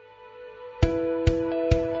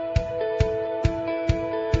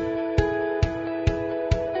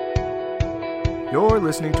You're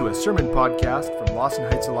listening to a sermon podcast from Lawson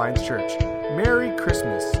Heights Alliance Church. Merry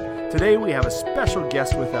Christmas! Today we have a special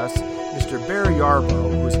guest with us, Mr. Barry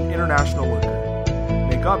Yarbrough, who is an international worker.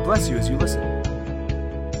 May God bless you as you listen.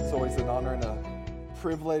 It's always an honor and a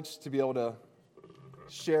privilege to be able to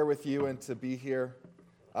share with you and to be here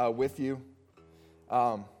with you.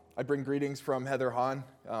 I bring greetings from Heather Hahn,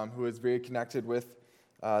 who is very connected with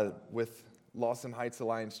Lawson Heights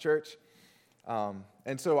Alliance Church.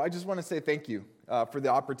 And so I just want to say thank you for the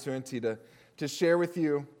opportunity to share with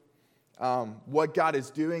you what God is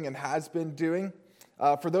doing and has been doing.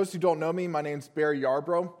 For those who don't know me, my name's Barry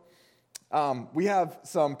Yarbrough. We have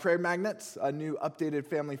some prayer magnets, a new updated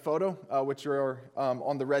family photo, which are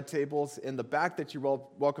on the red tables in the back that you're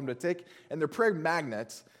welcome to take. And they're prayer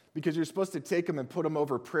magnets because you're supposed to take them and put them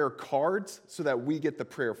over prayer cards so that we get the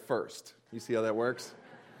prayer first. You see how that works?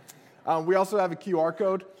 We also have a QR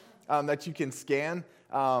code that you can scan,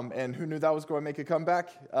 and who knew that was going to make a comeback?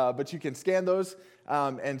 But you can scan those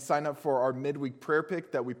and sign up for our midweek prayer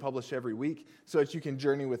pick that we publish every week so that you can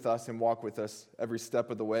journey with us and walk with us every step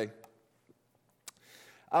of the way.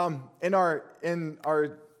 In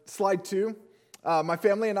our slide 2, my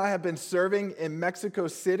family and I have been serving in Mexico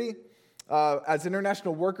City as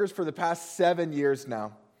international workers for the past 7 years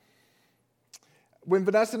now. When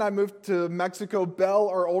Vanessa and I moved to Mexico, Belle,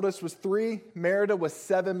 our oldest, was 3, Merida was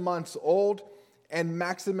 7 months old, and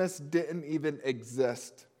Maximus didn't even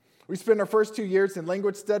exist. We spent our first 2 years in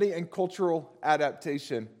language study and cultural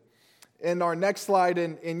adaptation. In our next slide,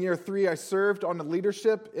 in year 3, I served on the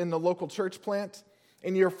leadership in the local church plant.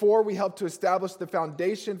 In year 4, we helped to establish the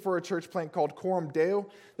foundation for a church plant called Coram Deo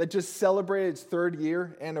that just celebrated its 3rd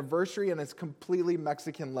year anniversary and is completely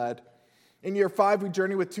Mexican-led. In year 5, we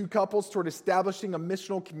journeyed with 2 couples toward establishing a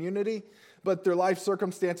missional community, but their life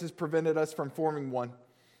circumstances prevented us from forming one.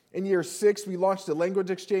 In year 6, we launched a language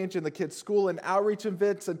exchange in the kids' school and outreach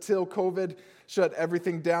events until COVID shut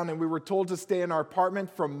everything down, and we were told to stay in our apartment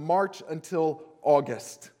from March until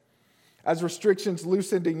August. As restrictions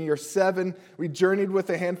loosened in year 7, we journeyed with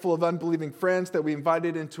a handful of unbelieving friends that we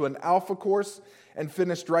invited into an Alpha course and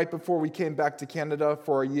finished right before we came back to Canada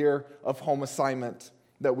for a year of home assignment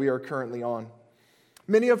that we are currently on.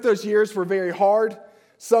 Many of those years were very hard,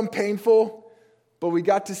 some painful, but we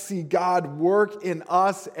got to see God work in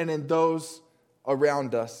us and in those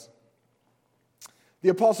around us. The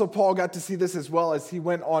Apostle Paul got to see this as well as he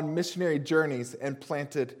went on missionary journeys and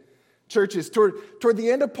planted churches. Toward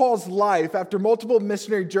the end of Paul's life, after multiple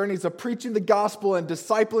missionary journeys of preaching the gospel and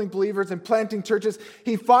discipling believers and planting churches,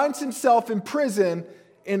 he finds himself in prison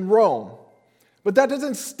in Rome. But that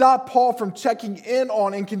doesn't stop Paul from checking in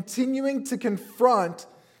on and continuing to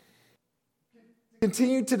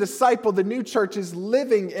continue to disciple the new churches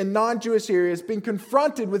living in non-Jewish areas, being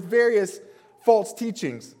confronted with various false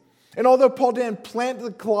teachings. And although Paul didn't plant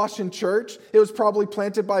the Colossian church, it was probably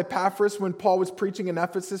planted by Epaphras when Paul was preaching in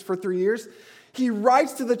Ephesus for 3 years, he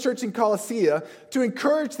writes to the church in Colossae to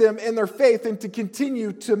encourage them in their faith and to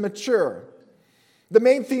continue to mature. The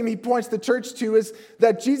main theme he points the church to is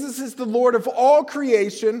that Jesus is the Lord of all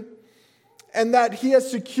creation and that he has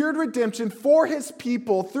secured redemption for his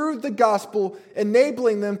people through the gospel,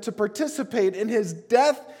 enabling them to participate in his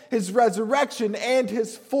death, his resurrection, and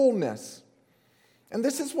his fullness. And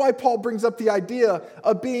this is why Paul brings up the idea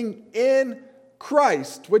of being in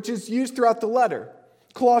Christ, which is used throughout the letter.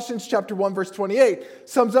 Colossians chapter 1, verse 28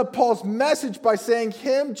 sums up Paul's message by saying,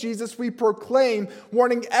 "Him, Jesus, we proclaim,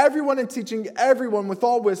 warning everyone and teaching everyone with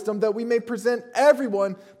all wisdom, that we may present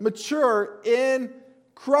everyone mature in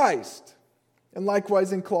Christ." And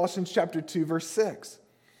likewise in Colossians chapter 2, verse 6.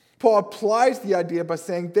 Paul applies the idea by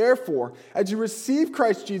saying, "Therefore, as you receive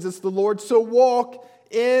Christ Jesus the Lord, so walk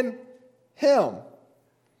in him."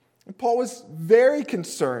 And Paul was very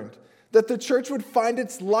concerned that the church would find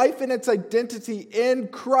its life and its identity in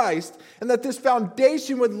Christ, and that this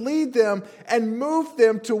foundation would lead them and move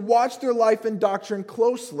them to watch their life and doctrine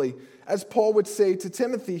closely, as Paul would say to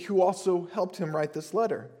Timothy, who also helped him write this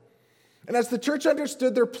letter. And as the church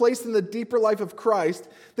understood their place in the deeper life of Christ,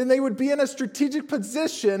 then they would be in a strategic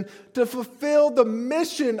position to fulfill the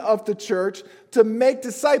mission of the church to make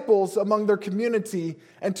disciples among their community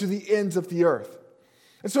and to the ends of the earth.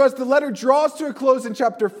 And so as the letter draws to a close in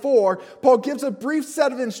chapter 4, Paul gives a brief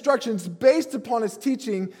set of instructions based upon his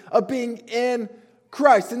teaching of being in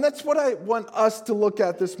Christ. And that's what I want us to look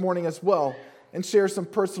at this morning as well and share some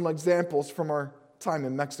personal examples from our time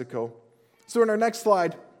in Mexico. So in our next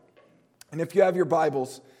slide, and if you have your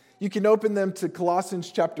Bibles, you can open them to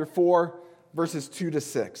Colossians chapter 4, verses 2 to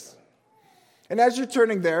 6. And as you're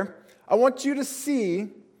turning there, I want you to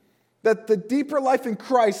see that the deeper life in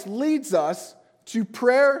Christ leads us to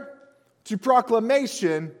prayer, to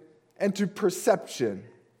proclamation, and to perception.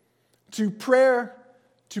 To prayer,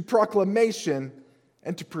 to proclamation,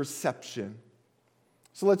 and to perception.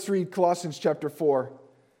 So let's read Colossians chapter 4,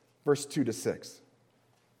 verse 2 to 6. It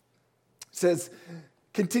says,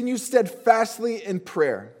 "Continue steadfastly in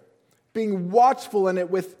prayer, being watchful in it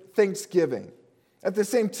with thanksgiving. At the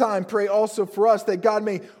same time, pray also for us that God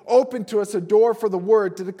may open to us a door for the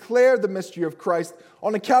word to declare the mystery of Christ,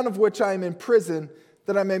 on account of which I am in prison,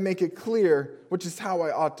 that I may make it clear, which is how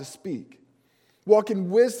I ought to speak. Walk in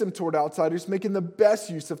wisdom toward outsiders, making the best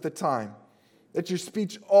use of the time. Let your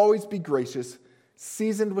speech always be gracious,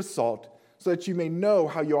 seasoned with salt, so that you may know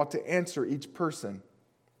how you ought to answer each person."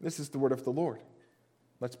 This is the word of the Lord.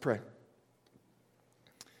 Let's pray.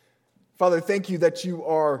 Father, thank you that you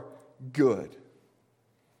are good.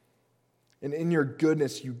 And in your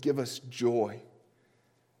goodness, you give us joy.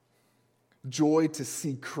 Joy to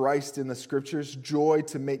see Christ in the scriptures. Joy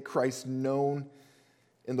to make Christ known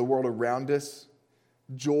in the world around us.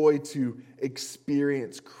 Joy to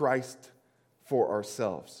experience Christ for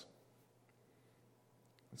ourselves.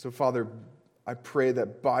 And so, Father, I pray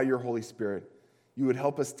that by your Holy Spirit, you would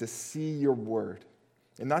help us to see your word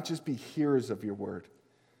and not just be hearers of your word,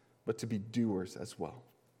 but to be doers as well.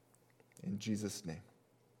 In Jesus' name,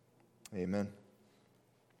 amen.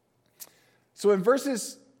 So in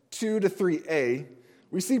verses 2 to 3a,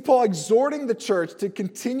 we see Paul exhorting the church to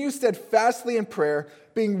continue steadfastly in prayer,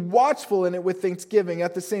 being watchful in it with thanksgiving.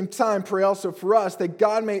 At the same time, pray also for us that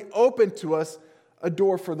God may open to us a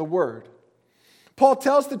door for the word. Paul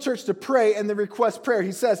tells the church to pray and then requests prayer.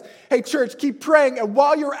 He says, hey, church, keep praying, and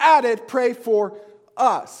while you're at it, pray for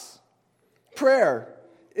us. Prayer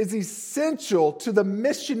is essential to the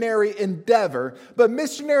missionary endeavor, but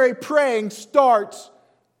missionary praying starts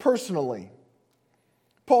personally.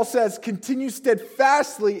 Paul says, continue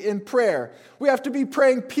steadfastly in prayer. We have to be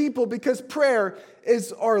praying people because prayer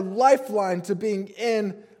is our lifeline to being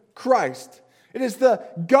in Christ. It is the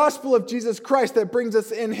gospel of Jesus Christ that brings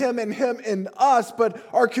us in Him and Him in us, but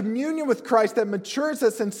our communion with Christ that matures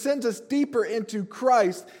us and sends us deeper into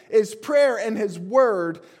Christ is prayer and His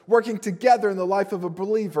Word working together in the life of a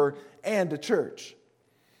believer and a church.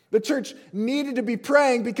 The church needed to be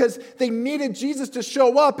praying because they needed Jesus to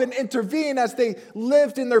show up and intervene as they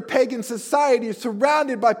lived in their pagan society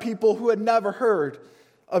surrounded by people who had never heard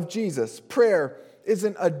of Jesus. Prayer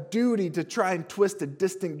isn't a duty to try and twist a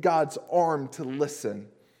distant God's arm to listen.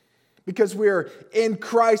 Because we are in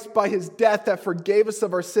Christ by His death that forgave us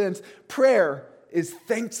of our sins, prayer is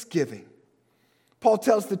thanksgiving. Paul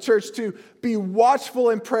tells the church to be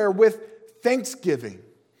watchful in prayer with thanksgiving.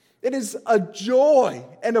 It is a joy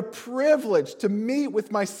and a privilege to meet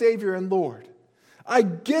with my Savior and Lord. I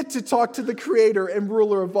get to talk to the Creator and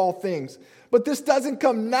ruler of all things. But this doesn't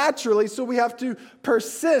come naturally, so we have to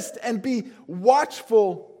persist and be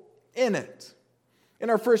watchful in it. In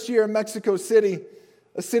our first year in Mexico City,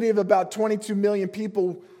 a city of about 22 million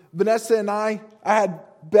people, Vanessa and I had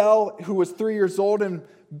Belle, who was 3 years old, and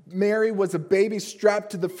Mary was a baby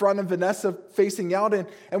strapped to the front of Vanessa facing out, and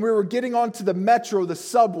we were getting onto the metro, the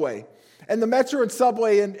subway. And the metro and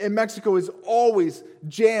subway in Mexico is always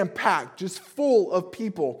jam-packed, just full of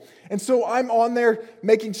people. And so I'm on there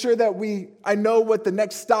making sure that I know what the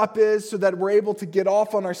next stop is so that we're able to get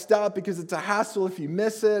off on our stop because it's a hassle if you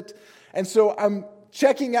miss it. And so I'm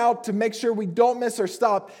checking out to make sure we don't miss our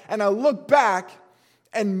stop. And I look back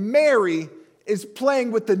and Mary is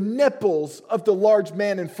playing with the nipples of the large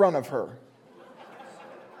man in front of her.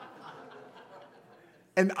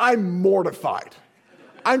 And I'm mortified.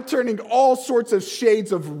 I'm turning all sorts of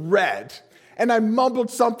shades of red. And I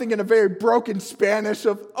mumbled something in a very broken Spanish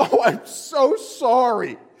of, oh, I'm so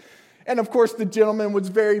sorry. And of course, the gentleman was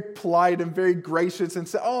very polite and very gracious and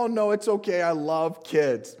said, oh, no, it's okay. I love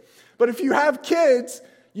kids. But if you have kids,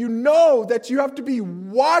 you know that you have to be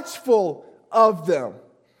watchful of them.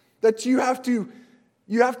 That you have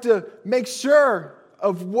to make sure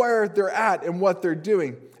of where they're at and what they're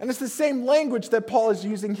doing. And it's the same language that Paul is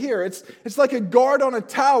using here. It's like a guard on a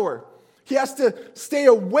tower. He has to stay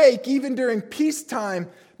awake even during peacetime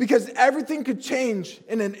because everything could change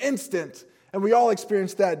in an instant. And we all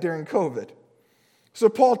experienced that during COVID. So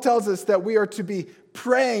Paul tells us that we are to be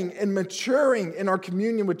praying and maturing in our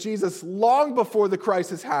communion with Jesus long before the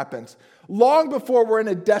crisis happens, long before we're in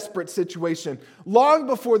a desperate situation, long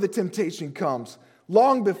before the temptation comes,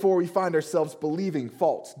 long before we find ourselves believing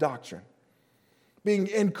false doctrine. Being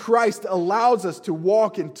in Christ allows us to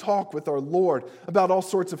walk and talk with our Lord about all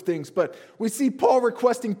sorts of things. But we see Paul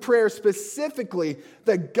requesting prayer specifically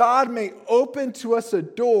that God may open to us a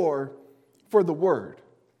door for the word.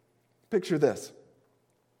 Picture this.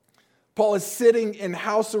 Paul is sitting in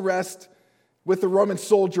house arrest with a Roman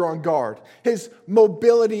soldier on guard. His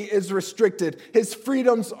mobility is restricted. His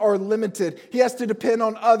freedoms are limited. He has to depend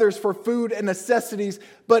on others for food and necessities.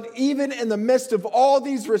 But even in the midst of all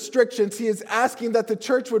these restrictions, he is asking that the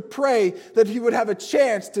church would pray that he would have a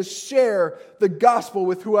chance to share the gospel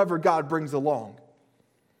with whoever God brings along.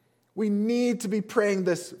 We need to be praying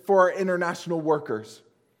this for our international workers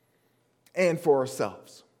and for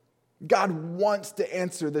ourselves. God wants to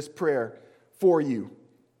answer this prayer for you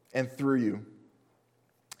and through you.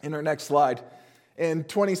 In our next slide, in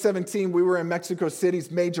 2017, we were in Mexico City's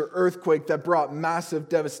major earthquake that brought massive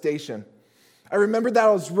devastation. I remember that I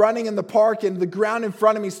was running in the park and the ground in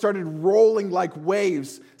front of me started rolling like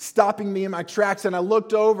waves, stopping me in my tracks. And I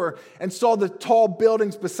looked over and saw the tall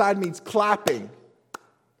buildings beside me clapping.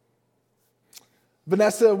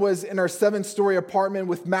 Vanessa was in our 7-story apartment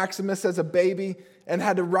with Maximus as a baby and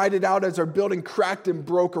had to ride it out as our building cracked and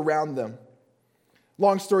broke around them.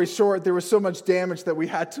 Long story short, there was so much damage that we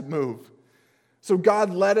had to move. So God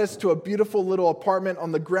led us to a beautiful little apartment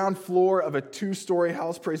on the ground floor of a 2-story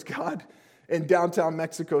house, praise God, in downtown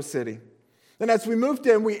Mexico City. And as we moved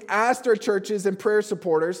in, we asked our churches and prayer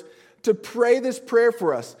supporters to pray this prayer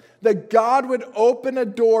for us, that God would open a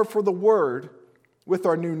door for the word with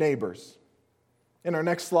our new neighbors. In our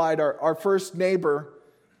next slide, our first neighbor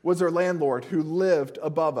was our landlord who lived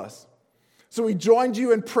above us. So we joined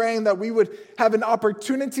you in praying that we would have an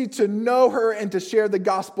opportunity to know her and to share the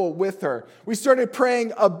gospel with her. We started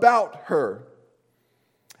praying about her.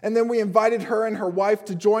 And then we invited her and her wife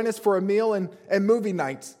to join us for a meal and movie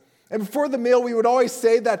nights. And before the meal, we would always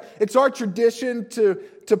say that it's our tradition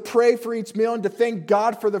to pray for each meal and to thank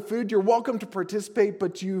God for the food. You're welcome to participate,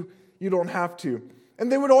 but you don't have to.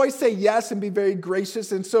 And they would always say yes and be very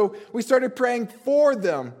gracious. And so we started praying for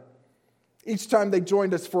them each time they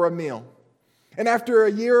joined us for a meal. And after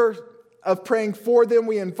a year of praying for them,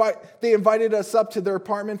 they invited us up to their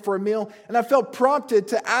apartment for a meal. And I felt prompted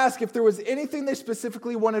to ask if there was anything they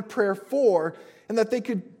specifically wanted prayer for and that they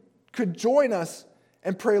could join us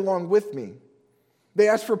and pray along with me. They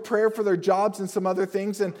asked for prayer for their jobs and some other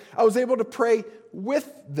things, and I was able to pray with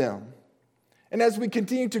them. And as we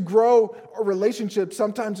continue to grow our relationship,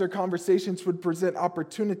 sometimes our conversations would present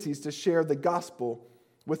opportunities to share the gospel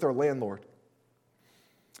with our landlord.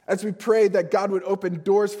 As we pray that God would open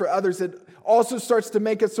doors for others, it also starts to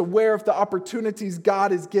make us aware of the opportunities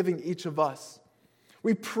God is giving each of us.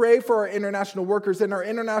 We pray for our international workers, and our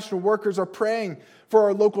international workers are praying for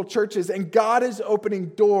our local churches, and God is opening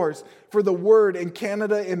doors for the word in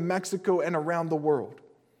Canada, in Mexico, and around the world.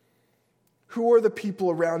 Who are the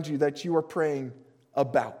people around you that you are praying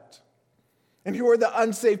about? And who are the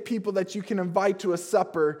unsaved people that you can invite to a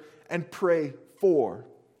supper and pray for?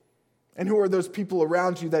 And who are those people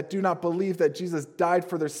around you that do not believe that Jesus died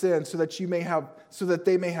for their sins so that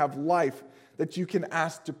they may have life that you can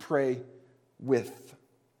ask to pray with?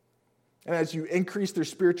 And as you increase their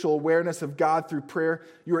spiritual awareness of God through prayer,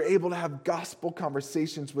 you are able to have gospel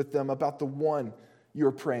conversations with them about the one you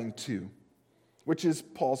are praying to, which is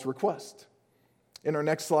Paul's request. In our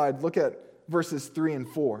next slide, look at verses 3 and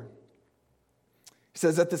 4. He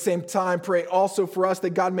says, at the same time, pray also for us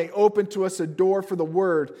that God may open to us a door for the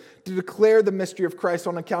word to declare the mystery of Christ,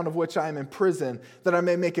 on account of which I am in prison, that I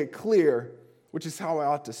may make it clear, which is how I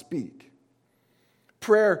ought to speak.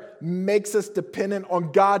 Prayer makes us dependent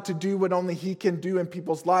on God to do what only He can do in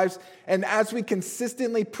people's lives. And as we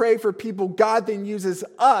consistently pray for people, God then uses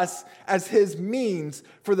us as His means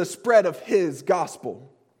for the spread of His gospel.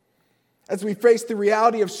 As we face the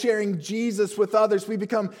reality of sharing Jesus with others, we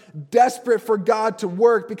become desperate for God to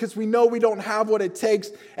work because we know we don't have what it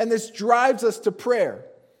takes, and this drives us to prayer.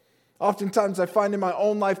 Oftentimes, I find in my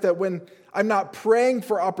own life that when I'm not praying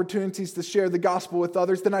for opportunities to share the gospel with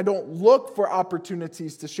others, then I don't look for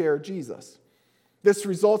opportunities to share Jesus. This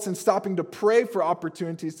results in stopping to pray for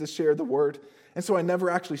opportunities to share the word, and so I never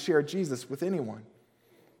actually share Jesus with anyone.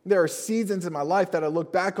 There are seasons in my life that I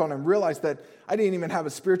look back on and realize that I didn't even have a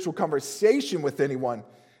spiritual conversation with anyone.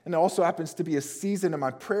 And it also happens to be a season in my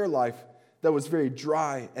prayer life that was very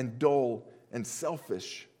dry and dull and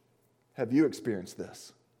selfish. Have you experienced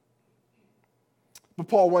this? But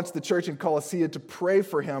Paul wants the church in Colossae to pray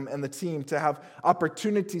for him and the team to have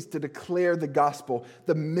opportunities to declare the gospel,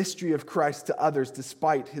 the mystery of Christ to others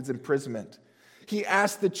despite his imprisonment. He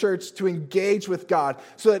asked the church to engage with God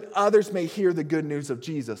so that others may hear the good news of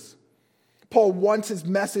Jesus. Paul wants his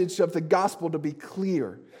message of the gospel to be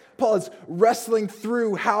clear. Paul is wrestling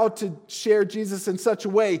through how to share Jesus in such a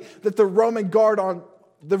way that the Roman guard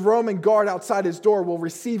outside his door will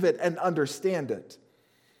receive it and understand it.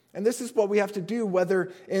 And this is what we have to do,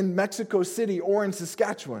 whether in Mexico City or in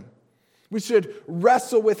Saskatchewan. We should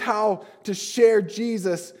wrestle with how to share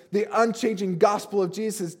Jesus, the unchanging gospel of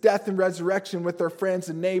Jesus' death and resurrection with our friends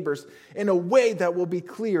and neighbors in a way that will be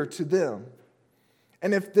clear to them.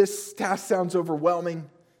 And if this task sounds overwhelming,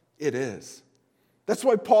 it is. That's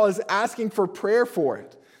why Paul is asking for prayer for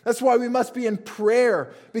it. That's why we must be in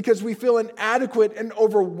prayer, because we feel inadequate and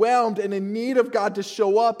overwhelmed and in need of God to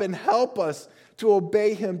show up and help us to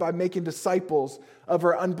obey him by making disciples of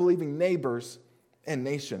our unbelieving neighbors and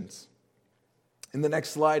nations. In the next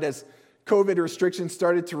slide, as COVID restrictions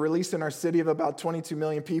started to release in our city of about 22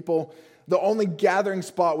 million people, the only gathering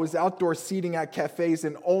spot was outdoor seating at cafes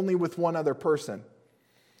and only with one other person.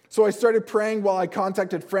 So I started praying while I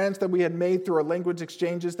contacted friends that we had made through our language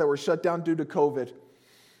exchanges that were shut down due to COVID.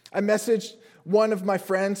 I messaged one of my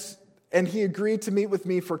friends, and he agreed to meet with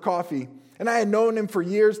me for coffee. And I had known him for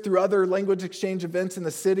years through other language exchange events in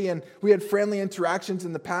the city, and we had friendly interactions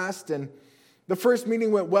in the past. And the first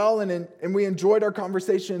meeting went well, and we enjoyed our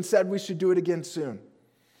conversation and said we should do it again soon.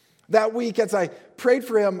 That week, as I prayed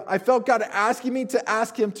for him, I felt God asking me to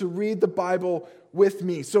ask him to read the Bible with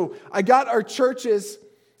me. So I got our churches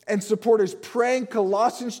and supporters praying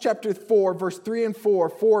Colossians chapter 4, verse 3 and 4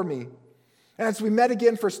 for me. And as we met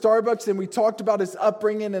again for Starbucks and we talked about his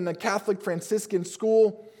upbringing in a Catholic Franciscan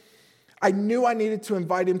school, I knew I needed to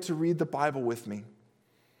invite him to read the Bible with me.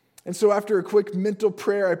 And so after a quick mental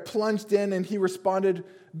prayer, I plunged in and he responded,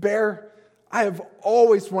 "Bear, I have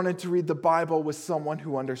always wanted to read the Bible with someone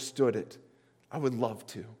who understood it. I would love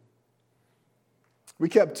to." We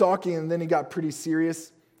kept talking and then he got pretty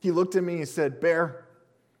serious. He looked at me and said, "Bear,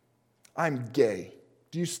 I'm gay.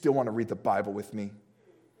 Do you still want to read the Bible with me?"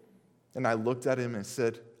 And I looked at him and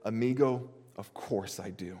said, "Amigo, of course I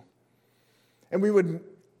do." And we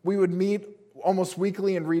would meet almost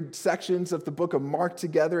weekly and read sections of the book of Mark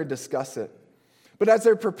together and discuss it. But as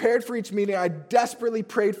I prepared for each meeting, I desperately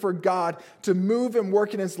prayed for God to move and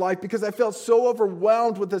work in his life because I felt so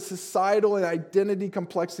overwhelmed with the societal and identity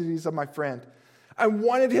complexities of my friend. I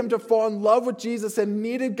wanted him to fall in love with Jesus and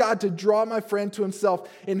needed God to draw my friend to himself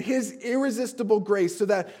in his irresistible grace so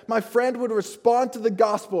that my friend would respond to the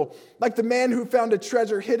gospel like the man who found a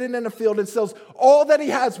treasure hidden in a field and sells all that he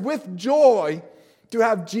has with joy to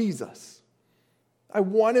have Jesus. I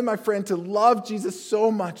wanted my friend to love Jesus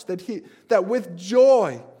so much that with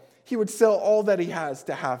joy he would sell all that he has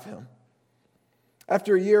to have him.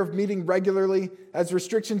 After a year of meeting regularly, as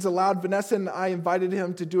restrictions allowed, Vanessa and I invited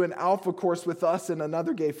him to do an Alpha course with us and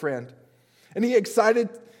another gay friend. And he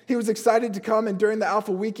was excited to come, and during the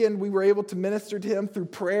Alpha weekend, we were able to minister to him through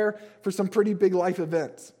prayer for some pretty big life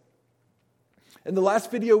events. And the last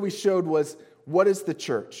video we showed was, "What is the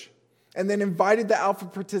church?" And then invited the Alpha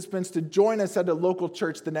participants to join us at a local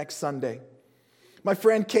church the next Sunday. My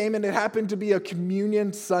friend came, and it happened to be a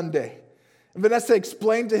communion Sunday. And Vanessa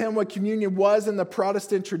explained to him what communion was in the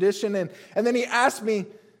Protestant tradition. And then he asked me,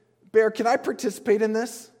 "Bear, can I participate in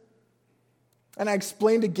this?" And I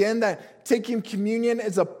explained again that taking communion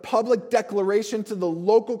is a public declaration to the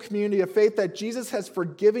local community of faith that Jesus has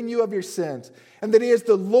forgiven you of your sins and that he is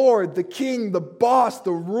the Lord, the King, the boss,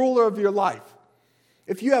 the ruler of your life.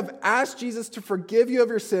 If you have asked Jesus to forgive you of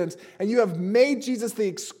your sins and you have made Jesus the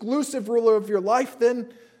exclusive ruler of your life,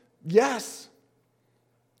 then yes.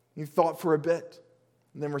 He thought for a bit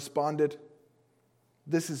and then responded,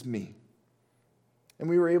 "This is me." And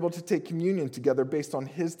we were able to take communion together based on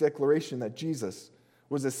his declaration that Jesus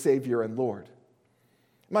was a Savior and Lord.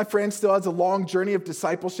 My friend still has a long journey of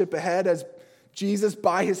discipleship ahead as Jesus,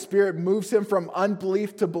 by his Spirit, moves him from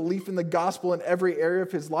unbelief to belief in the gospel in every area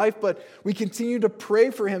of his life. But we continue to pray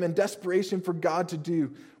for him in desperation for God to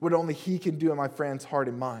do what only he can do in my friend's heart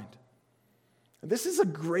and mind. This is a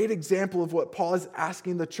great example of what Paul is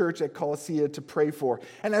asking the church at Colossae to pray for.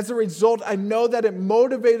 And as a result, I know that it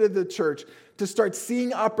motivated the church to start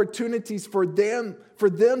seeing opportunities for them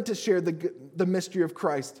to share the mystery of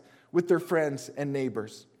Christ with their friends and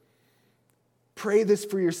neighbors. Pray this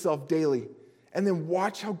for yourself daily. And then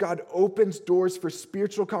watch how God opens doors for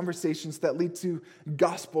spiritual conversations that lead to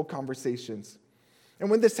gospel conversations. And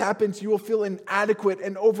when this happens, you will feel inadequate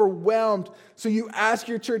and overwhelmed. So you ask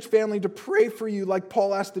your church family to pray for you like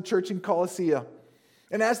Paul asked the church in Colossae.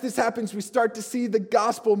 And as this happens, we start to see the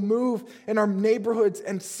gospel move in our neighborhoods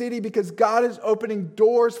and city because God is opening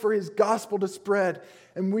doors for his gospel to spread.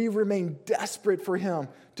 And we remain desperate for him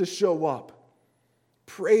to show up.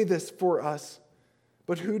 Pray this for us.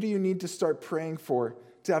 But who do you need to start praying for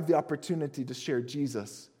to have the opportunity to share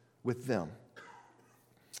Jesus with them?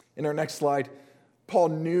 In our next slide, Paul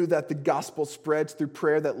knew that the gospel spreads through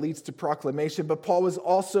prayer that leads to proclamation, but Paul was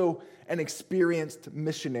also an experienced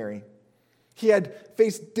missionary. He had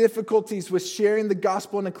faced difficulties with sharing the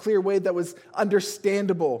gospel in a clear way that was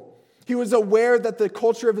understandable. He was aware that the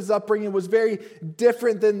culture of his upbringing was very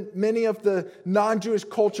different than many of the non-Jewish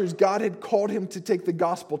cultures God had called him to take the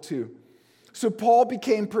gospel to. So Paul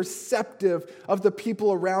became perceptive of the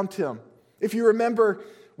people around him. If you remember,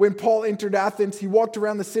 when Paul entered Athens, he walked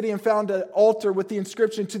around the city and found an altar with the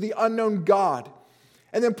inscription, "To the unknown God."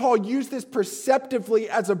 And then Paul used this perceptively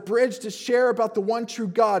as a bridge to share about the one true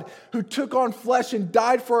God who took on flesh and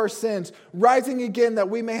died for our sins, rising again that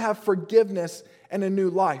we may have forgiveness and a new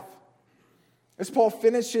life. As Paul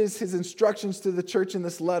finishes his instructions to the church in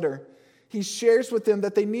this letter, he shares with them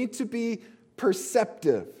that they need to be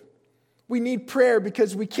perceptive. We need prayer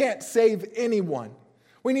because we can't save anyone.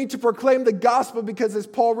 We need to proclaim the gospel because, as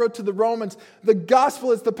Paul wrote to the Romans, the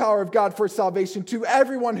gospel is the power of God for salvation to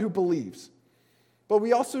everyone who believes. But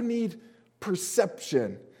we also need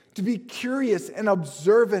perception, to be curious and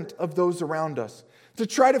observant of those around us, to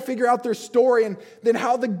try to figure out their story and then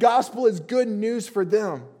how the gospel is good news for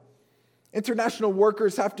them. International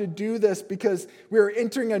workers have to do this because we are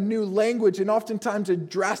entering a new language and oftentimes a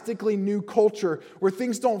drastically new culture where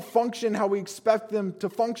things don't function how we expect them to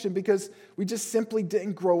function because we just simply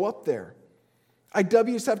didn't grow up there.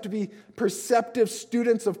 IWs have to be perceptive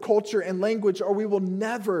students of culture and language, or we will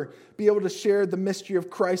never be able to share the mystery of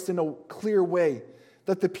Christ in a clear way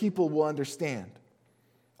that the people will understand.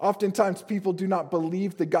 Oftentimes, people do not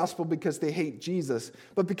believe the gospel because they hate Jesus,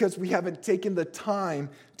 but because we haven't taken the time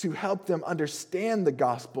to help them understand the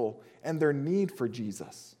gospel and their need for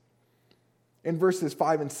Jesus. In verses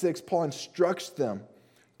 5 and 6, Paul instructs them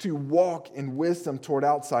to walk in wisdom toward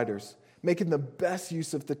outsiders, making the best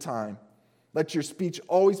use of the time. Let your speech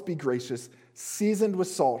always be gracious, seasoned with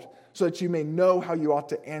salt, so that you may know how you ought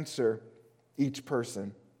to answer each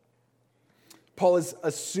person. Paul is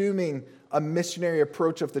assuming a missionary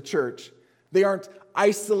approach of the church. They aren't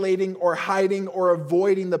isolating or hiding or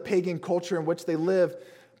avoiding the pagan culture in which they live,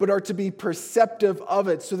 but are to be perceptive of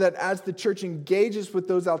it so that as the church engages with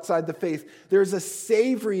those outside the faith, there's a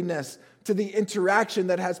savoriness to the interaction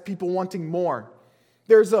that has people wanting more.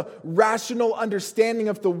 There's a rational understanding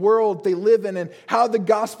of the world they live in and how the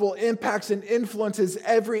gospel impacts and influences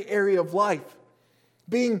every area of life.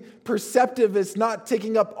 Being perceptive is not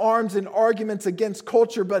taking up arms in arguments against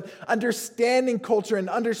culture, but understanding culture and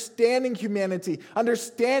understanding humanity,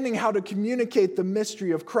 understanding how to communicate the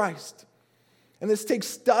mystery of Christ. And this takes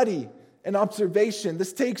study and observation.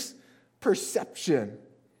 This takes perception.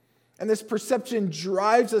 And this perception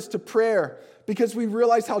drives us to prayer because we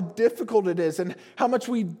realize how difficult it is and how much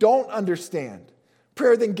we don't understand.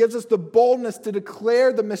 Prayer then gives us the boldness to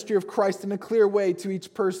declare the mystery of Christ in a clear way to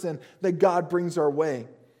each person that God brings our way.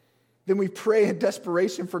 Then we pray in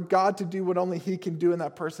desperation for God to do what only He can do in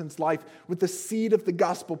that person's life with the seed of the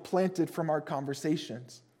gospel planted from our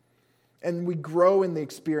conversations. And we grow in the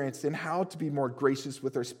experience in how to be more gracious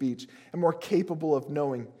with our speech and more capable of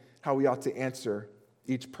knowing how we ought to answer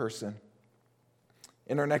each person.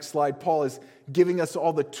 In our next slide, Paul is giving us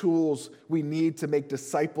all the tools we need to make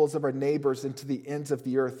disciples of our neighbors and to the ends of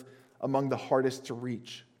the earth among the hardest to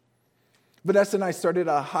reach. Vanessa and I started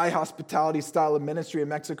a high hospitality style of ministry in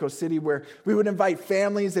Mexico City where we would invite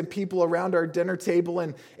families and people around our dinner table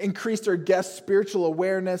and increase our guests' spiritual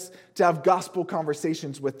awareness to have gospel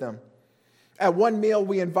conversations with them. At one meal,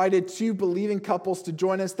 we invited 2 believing couples to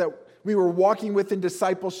join us that we were walking with in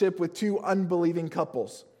discipleship with 2 unbelieving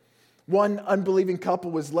couples. One unbelieving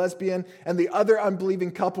couple was lesbian, and the other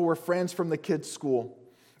unbelieving couple were friends from the kids' school.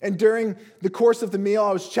 And during the course of the meal,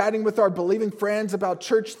 I was chatting with our believing friends about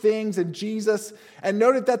church things and Jesus, and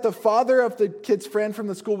noted that the father of the kid's friend from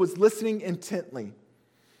the school was listening intently.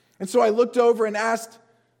 And so I looked over and asked,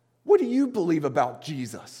 "What do you believe about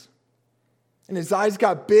Jesus?" And his eyes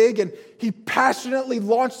got big, and he passionately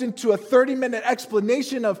launched into a 30-minute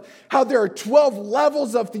explanation of how there are 12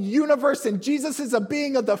 levels of the universe, and Jesus is a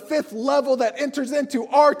being of the 5th level that enters into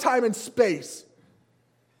our time and space.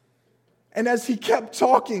 And as he kept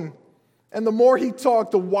talking, and the more he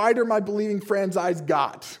talked, the wider my believing friend's eyes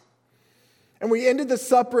got. And we ended the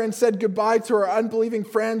supper and said goodbye to our unbelieving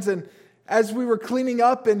friends, and as we were cleaning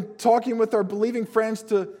up and talking with our believing friends,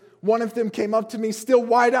 one of them came up to me, still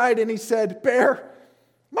wide-eyed, and he said, "Bear,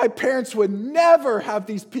 my parents would never have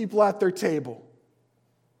these people at their table."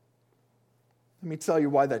 Let me tell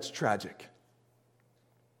you why that's tragic.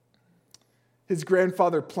 His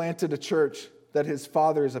grandfather planted a church that his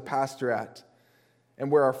father is a pastor at,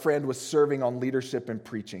 and where our friend was serving on leadership and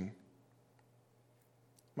preaching.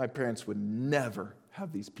 My parents would never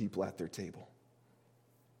have these people at their table.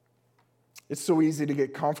 It's so easy to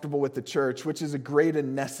get comfortable with the church, which is a great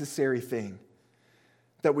and necessary thing.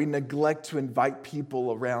 that we neglect to invite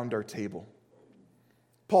people around our table.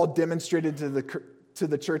 Paul demonstrated to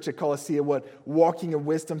the church at Colossae what walking in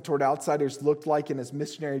wisdom toward outsiders looked like in his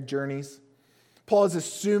missionary journeys. Paul is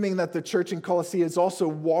assuming that the church in Colossae is also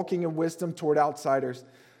walking in wisdom toward outsiders.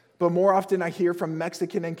 But more often I hear from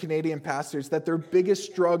Mexican and Canadian pastors that their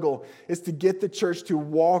biggest struggle is to get the church to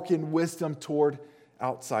walk in wisdom toward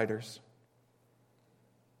outsiders,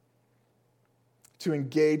 to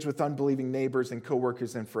engage with unbelieving neighbors and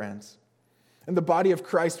coworkers and friends. And the body of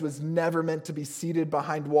Christ was never meant to be seated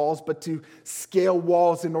behind walls, but to scale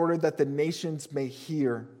walls in order that the nations may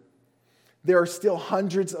hear. There are still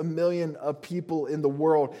hundreds of millions of people in the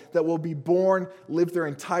world that will be born, live their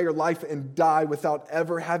entire life, and die without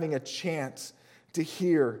ever having a chance to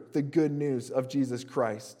hear the good news of Jesus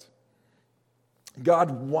Christ.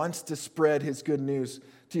 God wants to spread his good news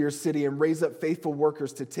to your city and raise up faithful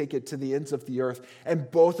workers to take it to the ends of the earth. And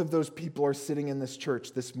both of those people are sitting in this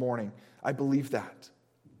church this morning. I believe that.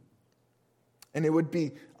 And it would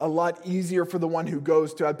be a lot easier for the one who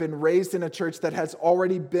goes to have been raised in a church that has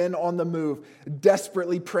already been on the move,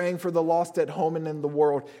 desperately praying for the lost at home and in the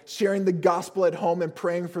world, sharing the gospel at home and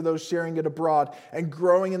praying for those sharing it abroad, and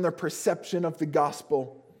growing in their perception of the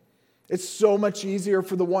gospel. It's so much easier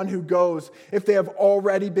for the one who goes if they have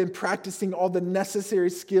already been practicing all the necessary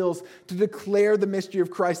skills to declare the mystery of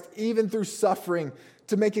Christ, even through suffering,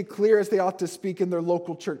 to make it clear as they ought to speak in their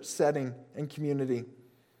local church setting and community.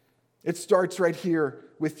 It starts right here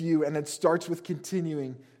with you, and it starts with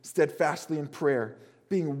continuing steadfastly in prayer,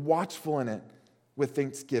 being watchful in it with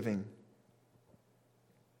thanksgiving.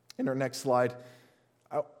 In our next slide,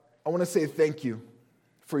 I want to say thank you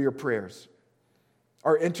for your prayers.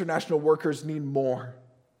 Our international workers need more.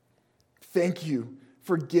 Thank you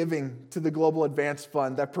for giving to the Global Advance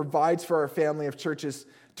Fund that provides for our family of churches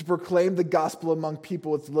to proclaim the gospel among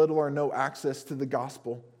people with little or no access to the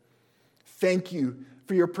gospel. Thank you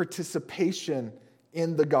for your participation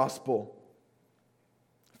in the gospel.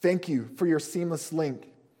 Thank you for your seamless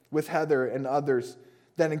link with Heather and others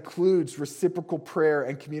that includes reciprocal prayer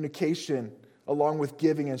and communication, along with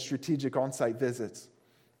giving and strategic on-site visits.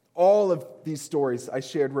 All of these stories I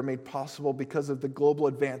shared were made possible because of the Global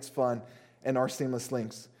Advance Fund and our seamless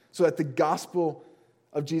links, so that the gospel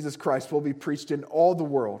of Jesus Christ will be preached in all the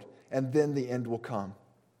world, and then the end will come.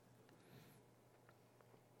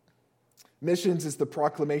 Missions is the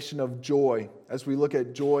proclamation of joy as we look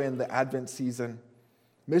at joy in the Advent season.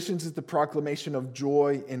 Missions is the proclamation of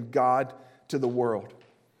joy in God to the world.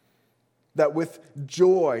 That with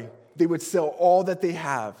joy, they would sell all that they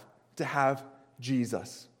have to have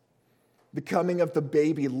Jesus. The coming of the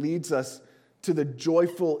baby leads us to the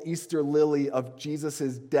joyful Easter lily of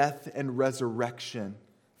Jesus' death and resurrection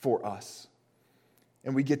for us.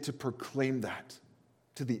 And we get to proclaim that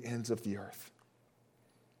to the ends of the earth.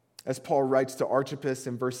 As Paul writes to Archippus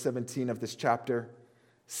in verse 17 of this chapter,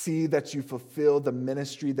 see that you fulfill the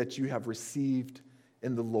ministry that you have received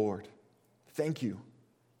in the Lord. Thank you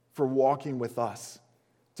for walking with us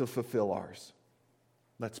to fulfill ours.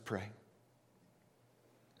 Let's pray.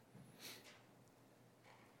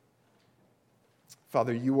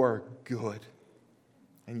 Father, you are good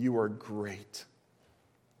and you are great.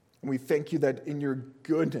 And we thank you that in your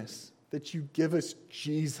goodness, that you give us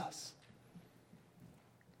Jesus,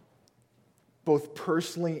 both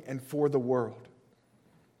personally and for the world.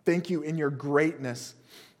 Thank you in your greatness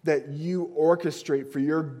that you orchestrate for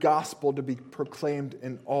your gospel to be proclaimed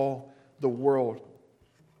in all the world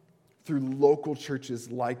through local churches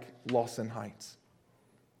like Lawson Heights.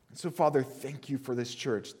 So, Father, thank you for this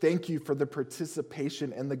church. Thank you for the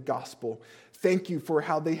participation in the gospel. Thank you for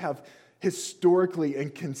how they have historically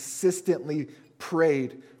and consistently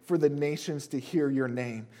prayed for the nations to hear your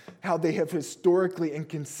name. How they have historically and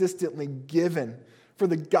consistently given for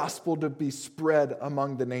the gospel to be spread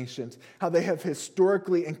among the nations. How they have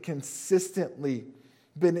historically and consistently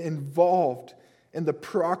been involved in the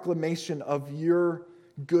proclamation of your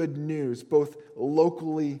good news, both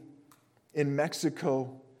locally in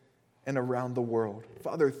Mexico and around the world.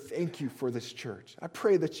 Father, thank you for this church. I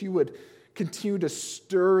pray that you would continue to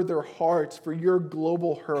stir their hearts for your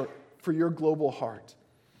global heart.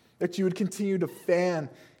 That you would continue to fan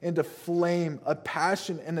and to flame a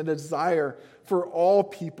passion and a desire for all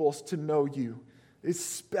peoples to know you,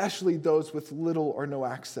 especially those with little or no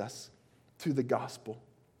access to the gospel.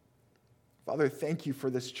 Father, thank you for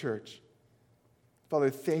this church. Father,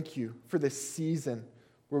 thank you for this season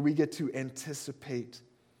where we get to anticipate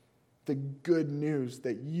the good news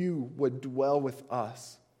that you would dwell with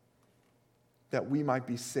us, that we might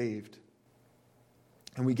be saved.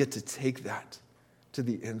 And we get to take that to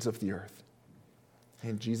the ends of the earth.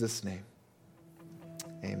 In Jesus' name,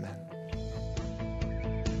 Amen.